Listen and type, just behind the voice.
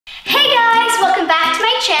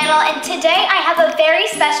channel, and today I have a very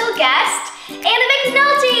special guest,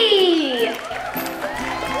 McNulty!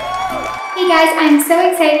 Hey guys, I'm so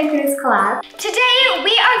excited for this collab. Today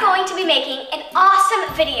we are going to be making an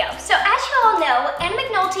awesome video. So as you all know,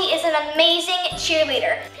 McNulty is an amazing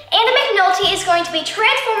cheerleader. McNulty is going to be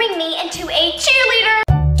transforming me into a cheerleader.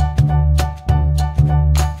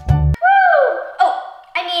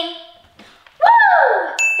 Woo!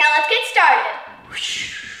 Now let's get started.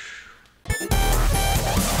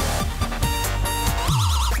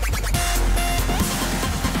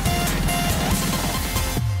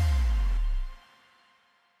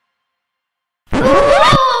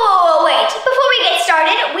 Wait, before we get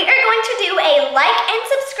started, we are going to do a like and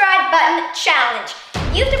subscribe button challenge.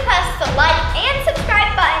 You have to press the like and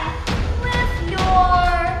subscribe button with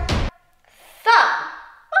your thumb.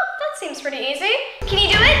 Well, that seems pretty easy. Can you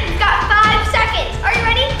do it? You've got 5 seconds. Are you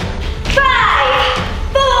ready? 5,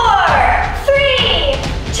 4, 3,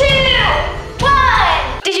 2,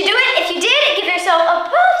 1. Did you do it? If you did, give yourself a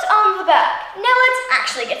pat on the back. Now let's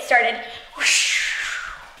actually get started.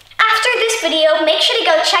 After this video, make sure to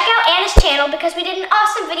go check out Anna's channel because we did an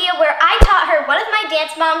awesome video where I taught her one of my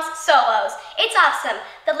Dance Moms solos. It's awesome.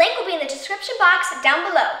 The link will be in the description box down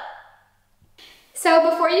below. So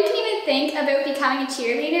before you can even think about becoming a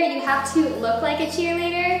cheerleader, you have to look like a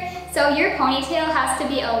cheerleader. So your ponytail has to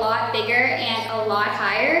be a lot bigger and a lot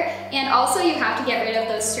higher. And also you have to get rid of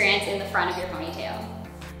those strands in the front of your ponytail.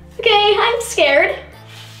 Okay, I'm scared.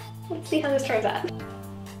 Let's see how this turns out.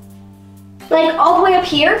 Like all the way up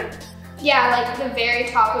here? Yeah, like the very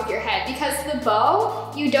top of your head. Because the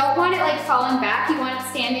bow, you don't want it like falling back. You want it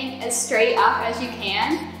standing as straight up as you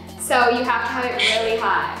can. So you have to have it really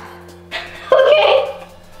high. Okay.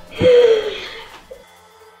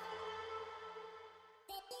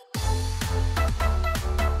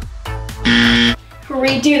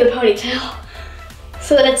 Redo the ponytail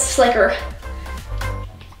so that it's slicker.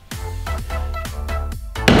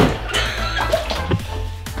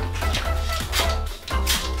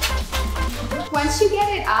 Once you get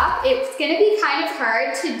it up, it's gonna be kind of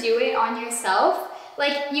hard to do it on yourself.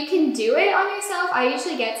 Like, you can do it on yourself. I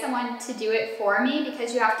usually get someone to do it for me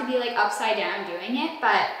because you have to be like upside down doing it,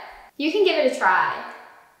 but you can give it a try.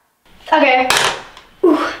 Okay.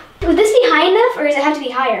 Ooh. Would this be high enough or does it have to be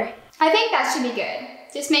higher? I think that should be good.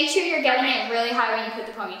 Just make sure you're getting it really high when you put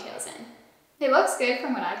the ponytails in. It looks good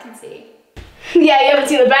from what I can see. Yeah, you haven't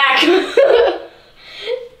seen the back. I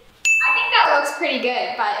think that looks pretty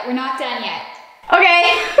good, but we're not done yet.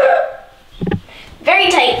 Okay. Very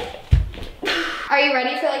tight. Are you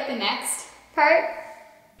ready for like the next part?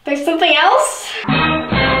 There's something else?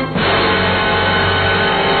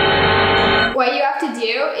 What you have to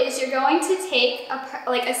do is you're going to take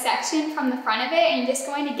a section from the front of it and you're just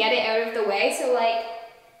going to get it out of the way. So like,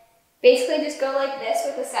 basically just go like this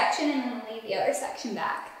with a section and then leave the other section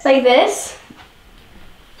back. Like this?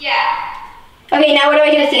 Yeah. Okay, now what do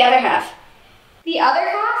I do with the other half? The other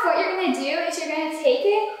half, what you're going to do is you're going to take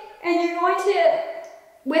it and you're going to,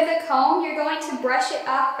 with a comb, you're going to brush it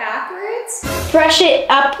up backwards. Brush it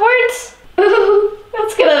upwards? Ooh,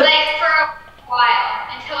 that's gonna... Like for a while,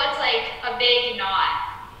 until it's like a big knot.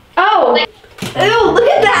 Oh! Like, ew, look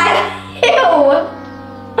at that! Ew!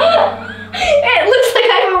 It looks like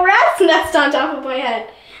I have a rat's nest on top of my head.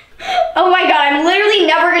 Oh my god, I'm literally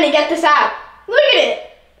never gonna get this out. Look at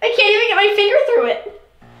it! I can't even get my finger through it.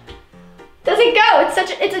 Doesn't go,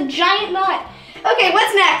 it's a giant knot. Okay,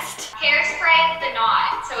 what's next? hairspray the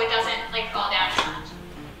knot so it doesn't like fall down as much.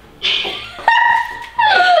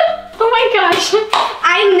 Oh my gosh,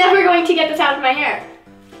 I'm never going to get this out of my hair.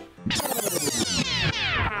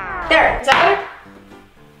 There, is that better?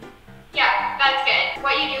 Yeah, that's good.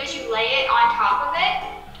 What you do is you lay it on top of it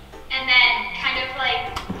and then kind of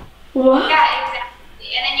like, what? Yeah,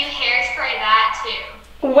 exactly. And then you hairspray that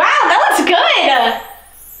too. Wow, that looks good.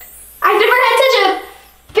 I've never had such a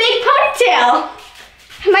big ponytail.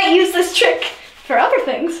 I might use this trick for other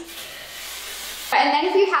things. And then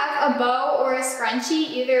if you have a bow or a scrunchie,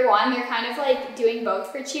 either one, you're kind of like doing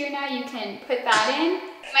both for cheer now, you can put that in.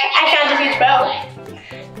 I found a huge bow.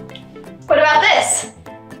 What about this?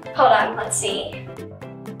 Hold on, let's see.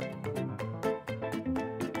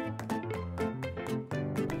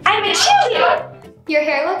 I'm a cheerleader. Your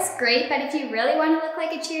hair looks great, but if you really want to look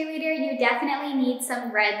like a cheerleader, you definitely need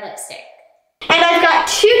some red lipstick. And I've got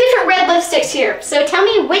 2 different red lipsticks here, so tell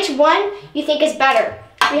me which one you think is better.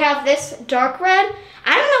 We have this dark red.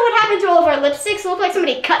 I don't know what happened to all of our lipsticks. It looked like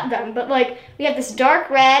somebody cut them, but like we have this dark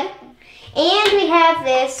red and we have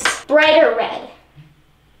this brighter red.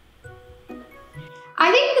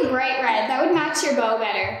 I think the bright red, that would match your bow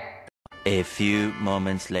better. A few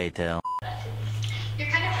moments later. You're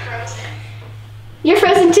kind You're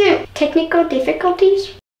frozen too. Technical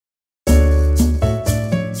difficulties.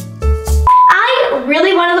 I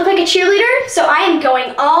really want to look like a cheerleader, so I am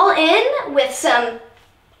going all in with some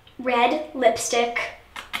red lipstick.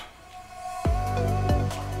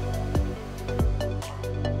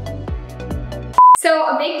 So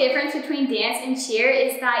a big difference between dance and cheer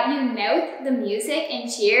is that you mouth the music in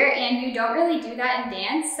cheer and you don't really do that in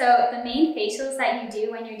dance. So the main facials that you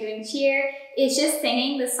do when you're doing cheer is just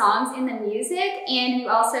singing the songs in the music, and you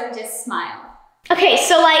also just smile. Okay,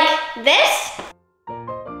 so like this.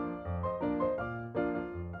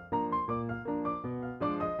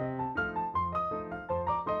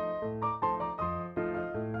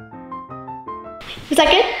 Is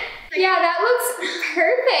that good? Yeah, that looks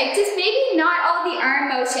perfect. Just maybe not all the arm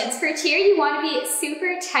motions. For cheer, you want to be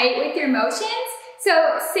super tight with your motions.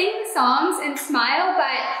 So sing the songs and smile,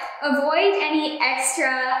 but avoid any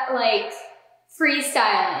extra like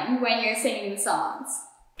freestyling when you're singing the songs.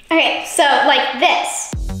 Okay, so like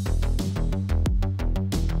this.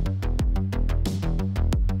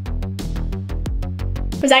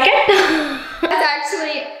 Was that good? That's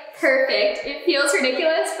actually perfect. It feels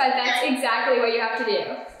ridiculous, but that's exactly what you have to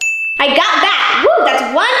do. I got that. Woo, that's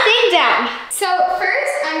one thing down. So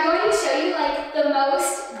first, I'm going to show you like the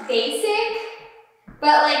most basic,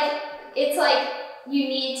 but like it's like you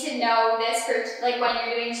need to know this for like when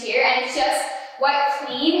you're doing cheer, and it's just what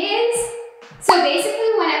clean is. So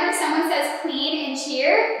basically, whenever someone says clean in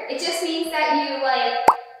cheer, it just means that you like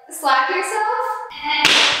slap yourself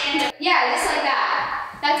and yeah, just like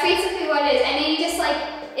that. That's basically what it is. And then you just like,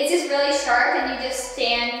 it's just really sharp and you just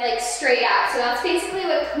stand like straight up. So that's basically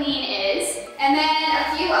what clean is. And then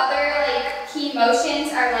a few other like key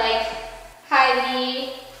motions are like high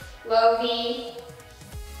V, low V,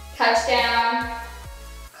 touchdown,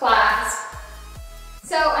 clasp.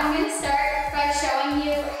 So I'm gonna start by showing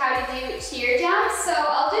you how to do cheer jumps. So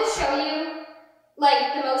I'll just show you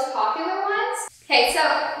like the most popular ones. Okay, so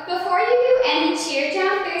before you do any cheer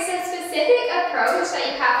jump, there's a specific approach that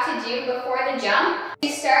you have to do before the jump.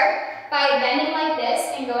 You start by bending like this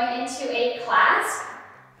and going into a clasp.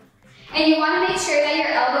 And you want to make sure that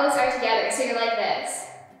your elbows are together, so you're like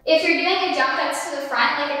this. If you're doing a jump that's to the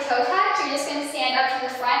front, like a toe touch, you're just going to stand up to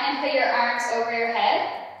the front and put your arms over your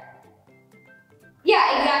head.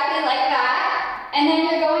 Yeah, exactly like that. And then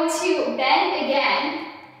you're going to bend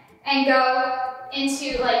again and go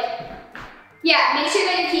into like, yeah, make sure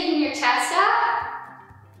that you're keeping your chest up.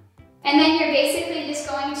 And then you're basically just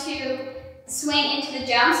going to swing into the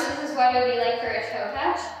jump. So this is what it would be like for a toe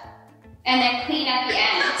touch. And then clean at the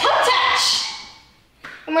end. Toe touch!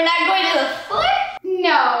 And we're not going to the floor?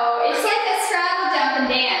 No, it's like a straddle jump and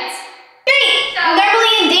dance. Great!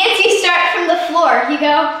 Normally in dance you start from the floor. You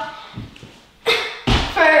go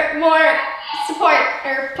for more support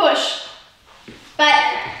or push. But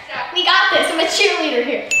we got this. I'm a cheerleader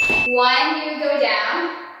here. 1, you go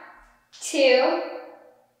down. 2,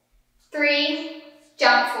 3,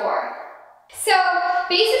 jump 4. So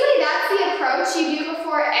basically that's the approach you do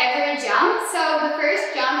before every jump. So the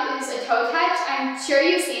first jump is a toe touch. I'm sure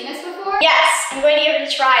you've seen this before. Yes, I'm going to give it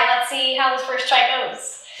a try. Let's see how this first try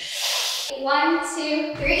goes. 1,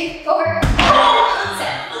 2, 3, 4, 5, 7.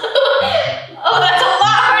 Oh, that's a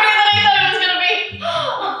lot harder than I thought it was going to be.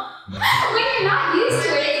 When you're not used to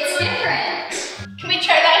it, it's different. Can we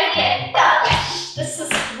try that again? This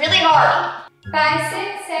is really hard. 5,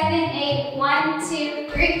 6, 7, 8, 1, 2,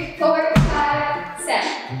 3, 4, 5,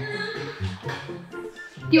 7.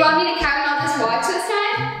 You want me to count on this watch this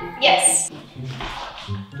time? Yes.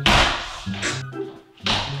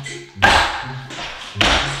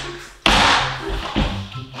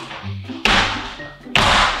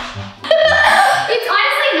 It's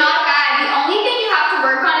honestly not bad. The only thing you have to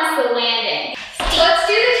work on is the landing. So let's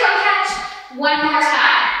do the toe touch one more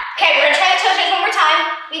time. Okay, we're going to try the toe touch one more time.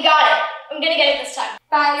 We got it. I'm going to get it this time.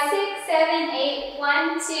 5, 6, 7, 8,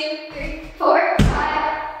 1, 2, 3, 4,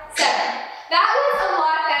 5, 7. That was a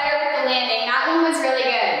lot better with the landing. That one was really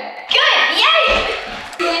good. Good, yay!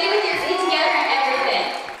 You landed with your feet together and everything.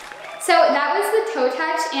 So that was the toe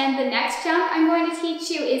touch, and the next jump I'm going to teach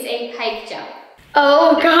you is a pike jump.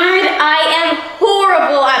 Oh God, I am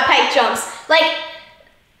horrible at pike jumps. Like,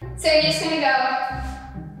 so you're just gonna go.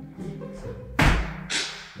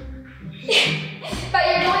 But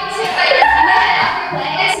you're going to lift up your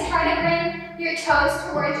legs and try to bring your toes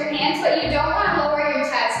towards your hands, but you don't want to lower your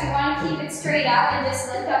chest. You want to keep it straight up and just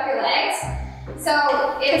lift up your legs. So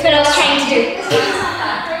that's what I was trying to do. This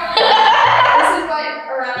is what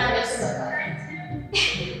around your wrist looks like.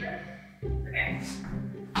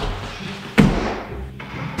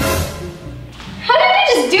 How did I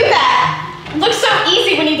just do that? It looks so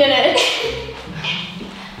easy when you did it.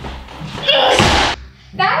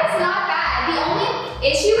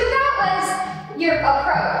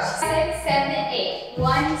 approach. 6, 7, 8.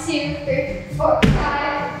 1, 2, 3, 4,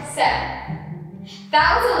 5, 7. That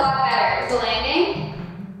was a lot better. The landing,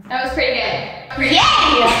 that was pretty good. Yay!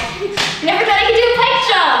 Never thought I could do a plank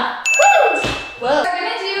jump. Woo! Whoa. We're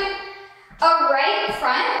gonna do a right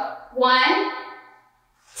front. 1,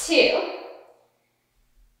 2,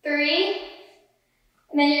 3,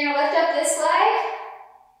 and then you're gonna lift up this leg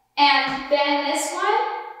and bend this one,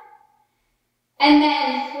 and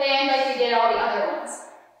then land like you did all the other ones.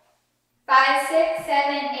 5, 6,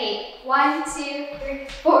 7, 8. 1, 2, 3,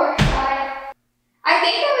 4, 5. I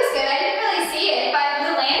think that was good. I didn't really see it, but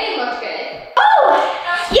the landing looked good. Oh!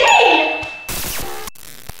 Yay!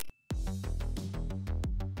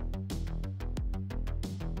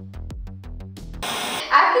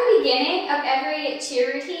 At the beginning of every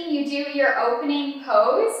cheer routine, you do your opening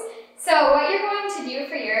pose. So what you're going to do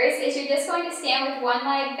for yours is you're just going to stand with one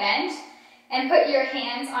leg bent and put your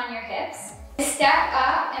hands on your hips. Step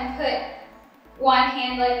up and put one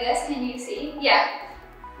hand like this. Can you see? Yeah.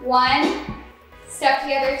 1, step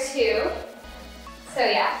together 2. So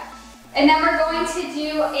yeah. And then we're going to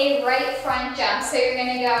do a right front jump. So you're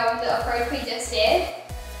gonna go the approach we just did.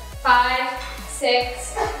 5,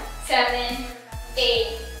 6, 7, 8,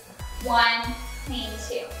 1, clean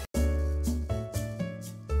 2.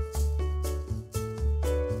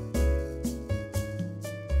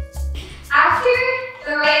 After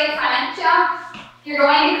the right front jump, you're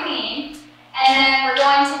going to clean, and then we're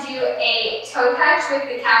going to do a toe touch with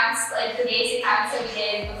the counts, like the basic counts that we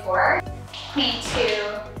did before. Clean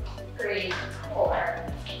 2, 3,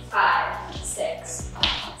 4, 5, 6,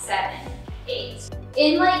 7, 8.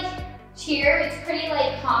 In like cheer, it's pretty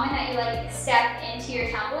like common that you like step into your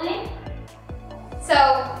tumbling. So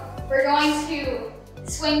we're going to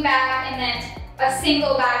swing back and then a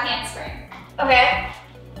single back handspring. Okay.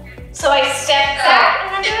 So I step back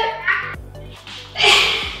and then do it?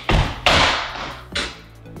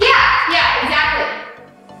 Yeah, exactly.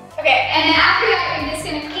 Okay. And then after that, you're just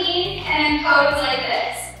gonna clean and then pose like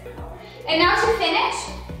this. And now to finish,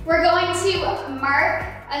 we're going to mark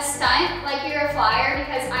a stunt like you're a flyer,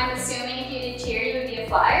 because I'm assuming if you did cheer, you would be a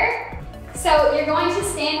flyer. So you're going to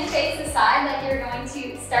stand and face the side like you're going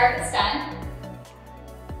to start the stunt.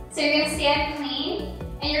 So you're gonna stand clean,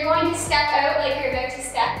 and you're going to step out like you're about to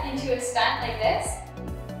step into a stunt like this.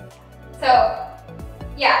 So,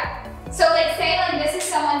 yeah. So like say like this is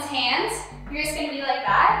someone's hands, you're just gonna be like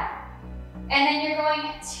that. And then you're going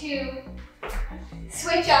to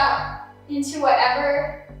switch up into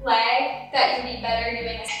whatever leg that you'd be better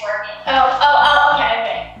doing a sport in.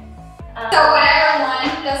 Okay. So whatever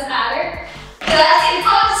one, doesn't matter. So it's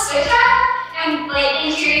called a switch up, and like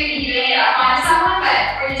in theory you'd be doing it on someone,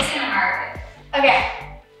 but we're just gonna mark it. Okay.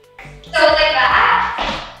 So like that,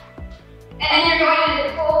 and then you're going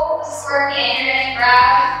to pull the scorpion, and you're gonna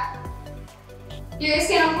grab, you're just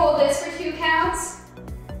gonna pull this for 2 counts,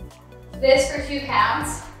 this for 2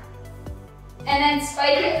 counts, and then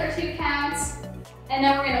spike it for 2 counts, and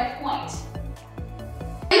then we're gonna point.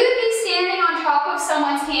 You would be standing on top of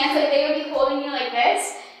someone's hands, like they would be holding you like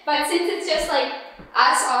this, but since it's just like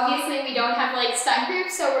us, obviously we don't have like stunt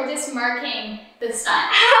groups, so we're just marking the stunt.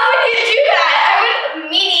 How would you do that? I would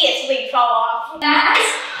immediately fall off. That's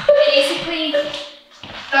basically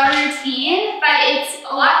the routine, but it's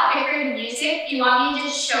a lot quicker than music. Do you want me to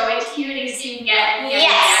just show it to you so you can get it?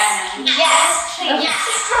 Yes. Yes.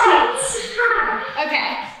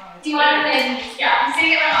 Okay. Do you want to? Yeah, I'm gonna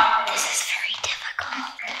get my off. This is very difficult.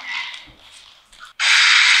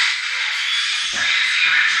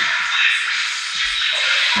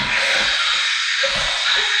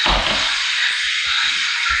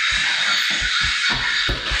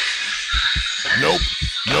 Nope.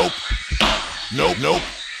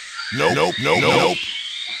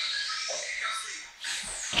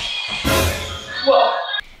 Whoa.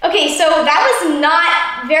 Okay, so that was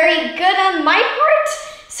not very good on my part.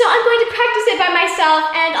 So I'm going to practice it by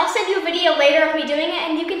myself, and I'll send you a video later of me doing it,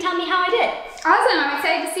 and you can tell me how I did. Awesome, I'm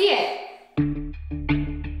excited to see it.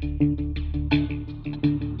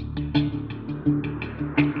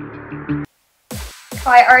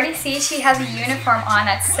 Oh, I already see she has a uniform on.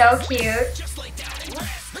 That's so cute.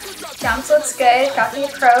 Jumps looks good. Got the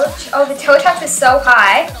approach. Oh, the toe touch is so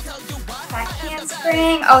high. Back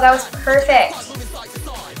handspring. Oh, that was perfect.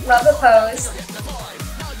 Love the pose.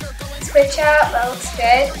 Switch up. That looks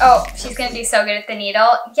good. Oh, she's gonna do so good at the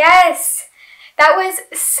needle. Yes! That was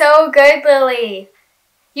so good, Lily.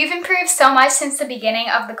 You've improved so much since the beginning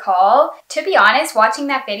of the call. To be honest, watching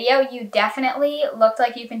that video, you definitely looked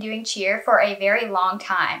like you've been doing cheer for a very long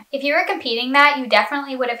time. If you were competing that, you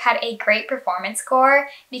definitely would have had a great performance score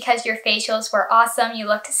because your facials were awesome, you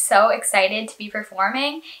looked so excited to be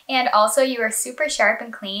performing, and also you were super sharp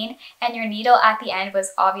and clean, and your needle at the end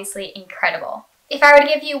was obviously incredible. If I were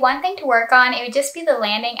to give you one thing to work on, it would just be the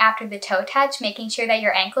landing after the toe touch, making sure that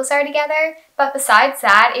your ankles are together. But besides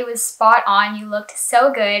that, it was spot on. You looked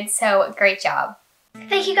so good, so great job.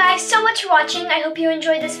 Thank you guys so much for watching. I hope you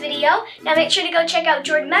enjoyed this video. Now make sure to go check out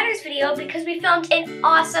Jordan Matter's video because we filmed an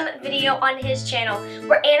awesome video on his channel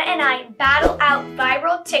where Anna and I battle out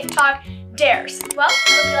viral TikTok dares. Well,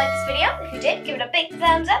 I hope you liked this video. If you did, give it a big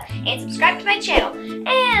thumbs up and subscribe to my channel.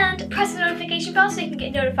 And press the notification bell so you can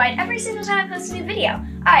get notified every single time I post a new video.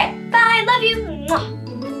 Alright, bye, love you. Mwah.